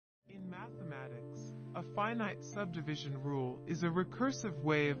A finite subdivision rule is a recursive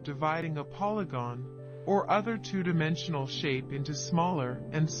way of dividing a polygon or other two-dimensional shape into smaller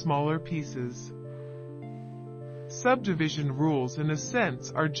and smaller pieces. Subdivision rules, in a sense,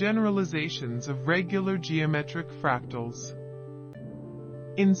 are generalizations of regular geometric fractals.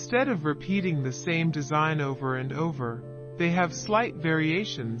 Instead of repeating the same design over and over, they have slight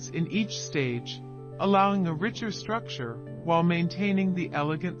variations in each stage, allowing a richer structure while maintaining the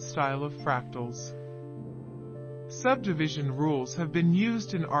elegant style of fractals. Subdivision rules have been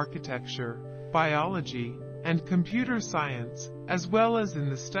used in architecture, biology, and computer science, as well as in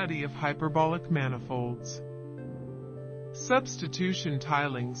the study of hyperbolic manifolds. Substitution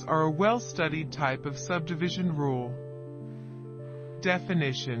tilings are a well-studied type of subdivision rule.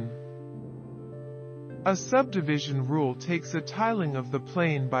 Definition: a subdivision rule takes a tiling of the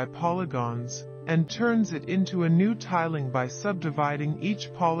plane by polygons and turns it into a new tiling by subdividing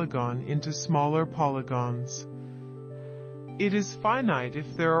each polygon into smaller polygons. It is finite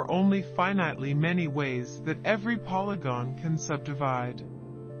if there are only finitely many ways that every polygon can subdivide.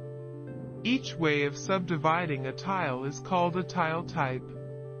 Each way of subdividing a tile is called a tile type.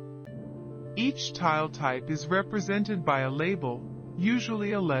 Each tile type is represented by a label,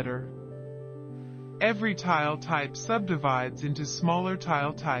 usually a letter. Every tile type subdivides into smaller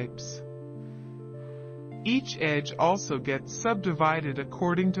tile types. Each edge also gets subdivided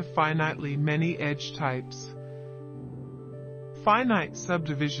according to finitely many edge types. Finite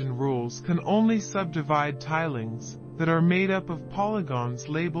subdivision rules can only subdivide tilings that are made up of polygons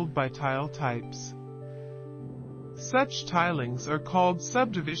labeled by tile types. Such tilings are called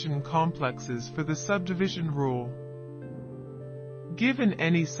subdivision complexes for the subdivision rule. Given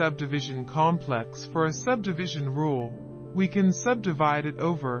any subdivision complex for a subdivision rule, we can subdivide it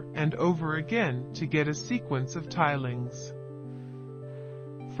over and over again to get a sequence of tilings.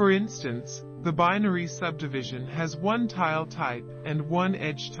 For instance, the binary subdivision has one tile type and one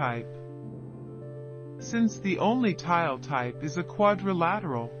edge type. Since the only tile type is a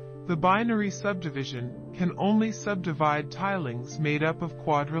quadrilateral, the binary subdivision can only subdivide tilings made up of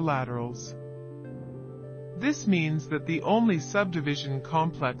quadrilaterals. This means that the only subdivision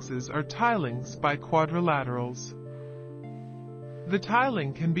complexes are tilings by quadrilaterals. The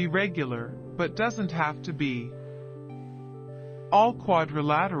tiling can be regular, but doesn't have to be. All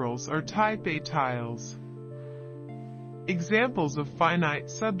quadrilaterals are type A tiles. Examples of finite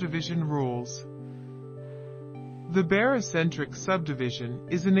subdivision rules. The barycentric subdivision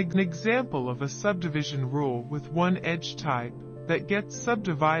is an example of a subdivision rule with one edge type that gets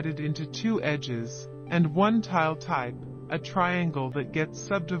subdivided into two edges, and one tile type, a triangle that gets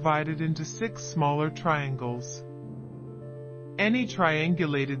subdivided into 6 smaller triangles. Any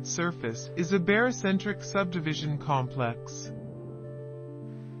triangulated surface is a barycentric subdivision complex.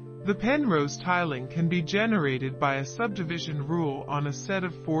 The Penrose tiling can be generated by a subdivision rule on a set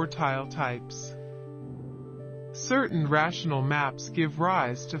of 4 tile types. Certain rational maps give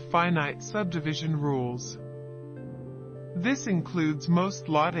rise to finite subdivision rules. This includes most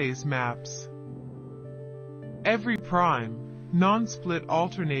lattice maps. Every prime, non-split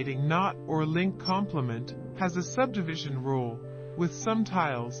alternating knot or link complement has a subdivision rule, with some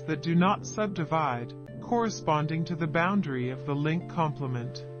tiles that do not subdivide, corresponding to the boundary of the link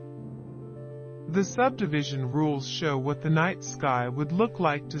complement. The subdivision rules show what the night sky would look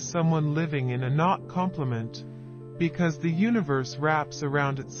like to someone living in a knot complement, because the universe wraps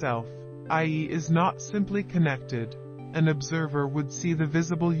around itself, i.e. is not simply connected. An observer would see the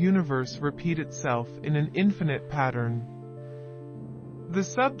visible universe repeat itself in an infinite pattern. The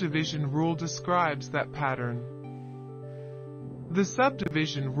subdivision rule describes that pattern. The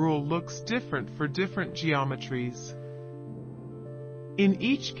subdivision rule looks different for different geometries. In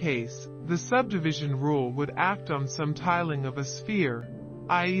each case, the subdivision rule would act on some tiling of a sphere,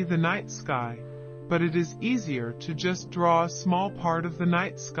 i.e. the night sky, but it is easier to just draw a small part of the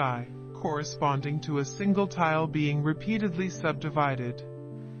night sky, corresponding to a single tile being repeatedly subdivided.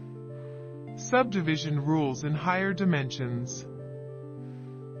 Subdivision rules in higher dimensions.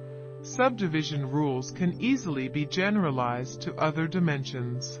 Subdivision rules can easily be generalized to other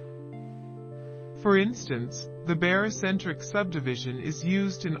dimensions. For instance, the barycentric subdivision is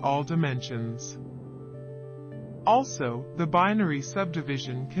used in all dimensions. Also, the binary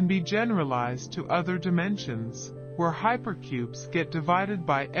subdivision can be generalized to other dimensions, where hypercubes get divided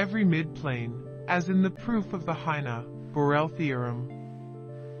by every midplane, as in the proof of the Heine-Borel theorem.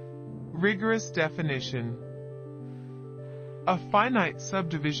 Rigorous definition. A finite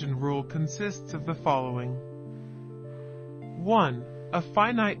subdivision rule consists of the following. 1. A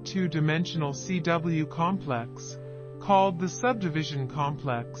finite two-dimensional CW complex, called the subdivision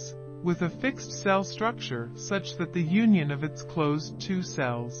complex, with a fixed cell structure such that the union of its closed two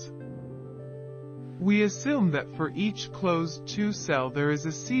cells. We assume that for each closed two cell there is a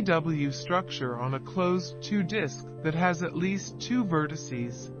CW structure on a closed two disk that has at least two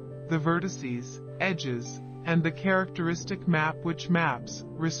vertices, the vertices, edges, and the characteristic map which maps,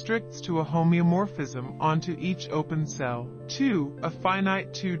 restricts to a homeomorphism onto each open cell. 2. A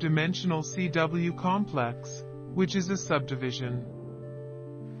finite two-dimensional CW complex, which is a subdivision.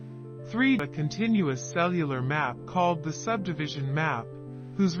 3. A continuous cellular map called the subdivision map,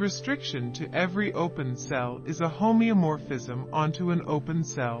 whose restriction to every open cell is a homeomorphism onto an open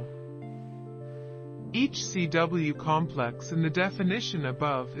cell. Each CW complex in the definition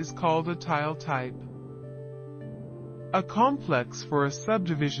above is called a tile type. A complex for a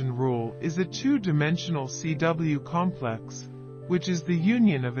subdivision rule is a two-dimensional CW complex, which is the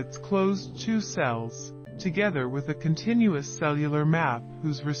union of its closed two cells, together with a continuous cellular map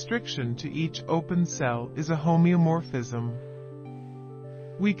whose restriction to each open cell is a homeomorphism.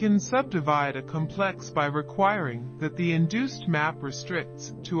 We can subdivide a complex by requiring that the induced map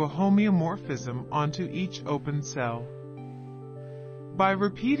restricts to a homeomorphism onto each open cell. By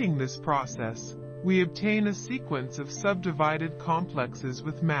repeating this process, we obtain a sequence of subdivided complexes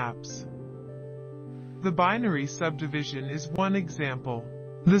with maps. The binary subdivision is one example.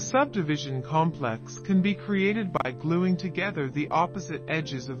 The subdivision complex can be created by gluing together the opposite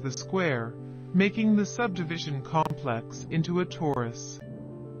edges of the square, making the subdivision complex into a torus.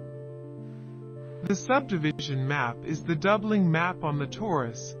 The subdivision map is the doubling map on the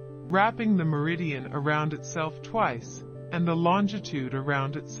torus, wrapping the meridian around itself twice, and the longitude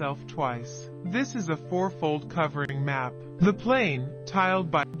around itself twice. This is a fourfold covering map. The plane, tiled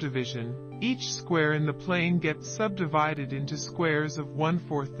by subdivision, each square in the plane gets subdivided into squares of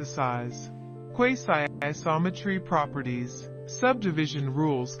 1/4 the size. Quasi-isometry properties. Subdivision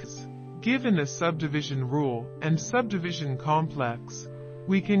rules. Given a subdivision rule and subdivision complex,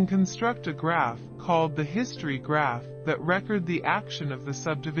 we can construct a graph called the history graph that record the action of the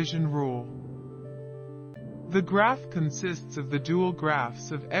subdivision rule. The graph consists of the dual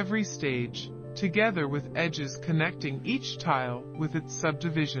graphs of every stage, together with edges connecting each tile with its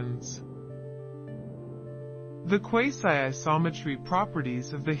subdivisions. The quasi-isometry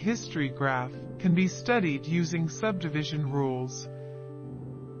properties of the history graph can be studied using subdivision rules.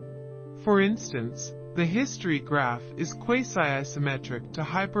 For instance, the history graph is quasi-isometric to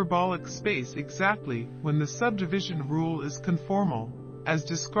hyperbolic space exactly when the subdivision rule is conformal, as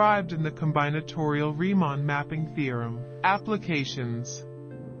described in the combinatorial Riemann mapping theorem. Applications.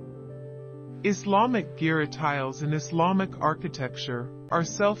 Islamic Gira tiles in Islamic architecture are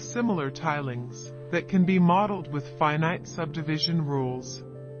self-similar tilings that can be modeled with finite subdivision rules.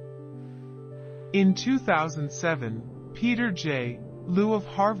 In 2007, Peter J. Liu of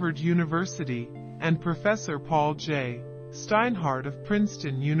Harvard University and Professor Paul J. Steinhardt of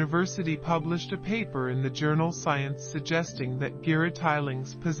Princeton University published a paper in the journal Science suggesting that Gira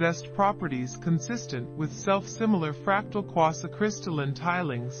tilings possessed properties consistent with self-similar fractal quasicrystalline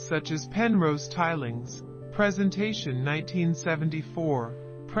tilings such as Penrose tilings. Presentation 1974.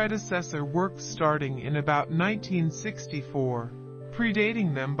 Predecessor works starting in about 1964,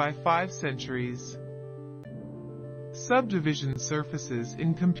 predating them by 5 centuries. Subdivision surfaces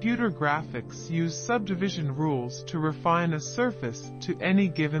in computer graphics use subdivision rules to refine a surface to any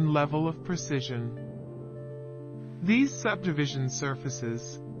given level of precision. These subdivision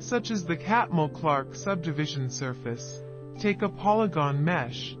surfaces, such as the Catmull-Clark subdivision surface, take a polygon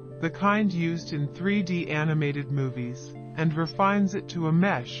mesh, the kind used in 3D animated movies, and refines it to a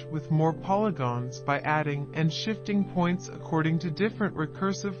mesh with more polygons by adding and shifting points according to different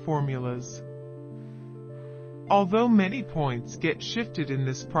recursive formulas. Although many points get shifted in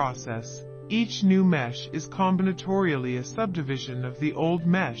this process, each new mesh is combinatorially a subdivision of the old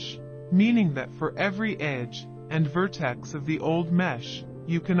mesh, meaning that for every edge and vertex of the old mesh,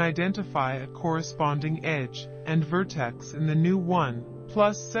 you can identify a corresponding edge and vertex in the new one,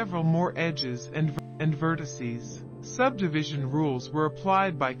 plus several more edges and vertices. Subdivision rules were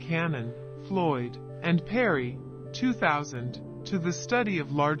applied by Cannon, Floyd, and Perry, 2000, to the study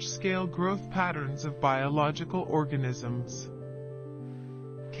of large-scale growth patterns of biological organisms.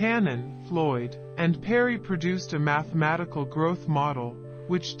 Cannon, Floyd, and Perry produced a mathematical growth model,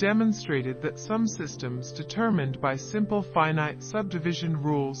 which demonstrated that some systems determined by simple finite subdivision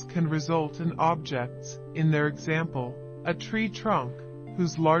rules can result in objects, in their example, a tree trunk,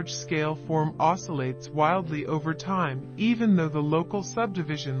 whose large-scale form oscillates wildly over time, even though the local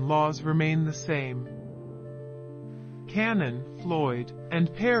subdivision laws remain the same. Cannon, Floyd,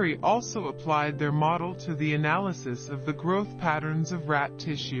 and Perry also applied their model to the analysis of the growth patterns of rat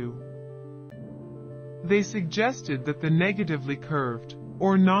tissue. They suggested that the negatively curved,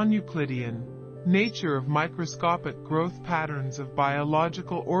 or non-Euclidean, nature of microscopic growth patterns of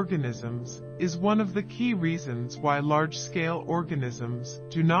biological organisms is one of the key reasons why large-scale organisms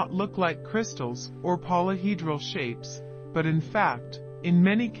do not look like crystals or polyhedral shapes, but in fact, in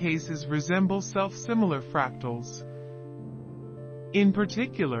many cases resemble self-similar fractals. In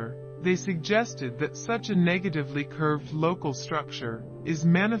particular, they suggested that such a negatively curved local structure is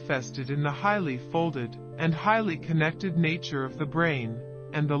manifested in the highly folded and highly connected nature of the brain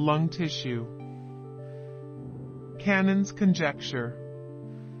and the lung tissue. Cannon's conjecture.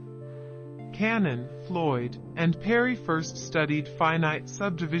 Cannon, Floyd, and Perry first studied finite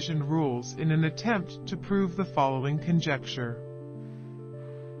subdivision rules in an attempt to prove the following conjecture.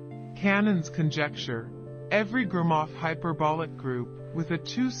 Cannon's conjecture: every Gromov hyperbolic group with a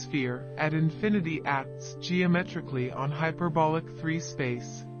two-sphere at infinity acts geometrically on hyperbolic 3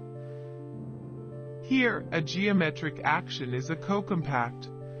 space. Here, a geometric action is a cocompact,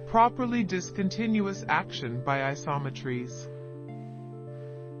 properly discontinuous action by isometries.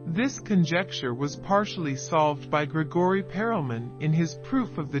 This conjecture was partially solved by Grigori Perelman in his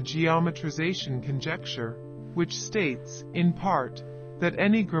proof of the geometrization conjecture, which states, in part, that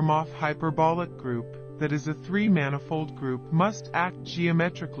any Gromov hyperbolic group that is a 3-manifold group must act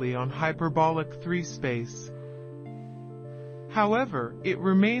geometrically on hyperbolic 3 space. However, it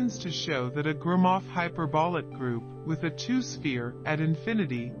remains to show that a Gromov hyperbolic group with a 2-sphere at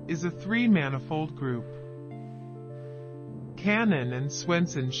infinity is a 3-manifold group. Cannon and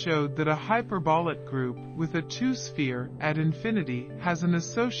Swenson showed that a hyperbolic group with a 2-sphere at infinity has an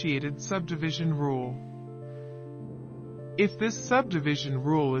associated subdivision rule. If this subdivision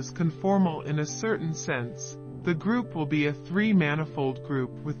rule is conformal in a certain sense, the group will be a 3-manifold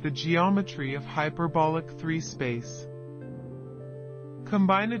group with the geometry of hyperbolic 3 space.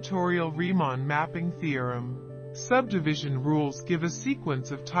 Combinatorial Riemann mapping theorem. Subdivision rules give a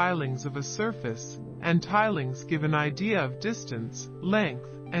sequence of tilings of a surface, and tilings give an idea of distance, length,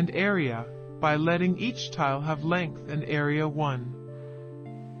 and area, by letting each tile have length and area 1.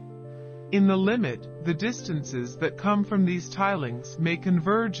 In the limit, the distances that come from these tilings may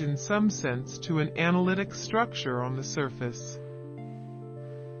converge in some sense to an analytic structure on the surface.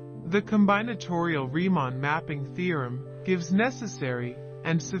 The combinatorial Riemann mapping theorem gives necessary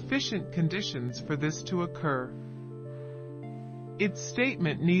and sufficient conditions for this to occur. Its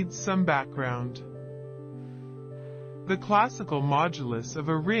statement needs some background. The classical modulus of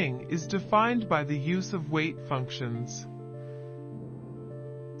a ring is defined by the use of weight functions.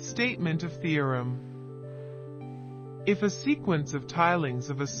 Statement of theorem. If a sequence of tilings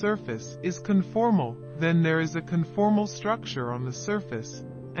of a surface is conformal, then there is a conformal structure on the surface,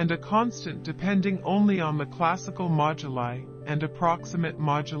 and a constant depending only on the classical moduli and approximate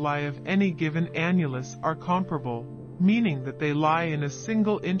moduli of any given annulus are comparable, meaning that they lie in a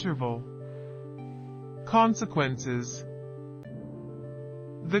single interval. Consequences.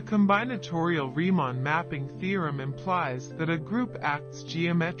 The combinatorial Riemann mapping theorem implies that a group acts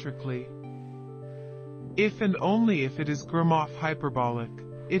geometrically. If and only if it is Gromov hyperbolic,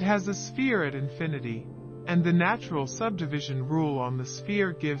 it has a sphere at infinity, and the natural subdivision rule on the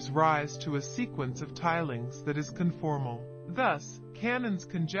sphere gives rise to a sequence of tilings that is conformal. Thus, Cannon's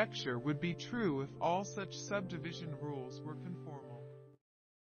conjecture would be true if all such subdivision rules were conformal.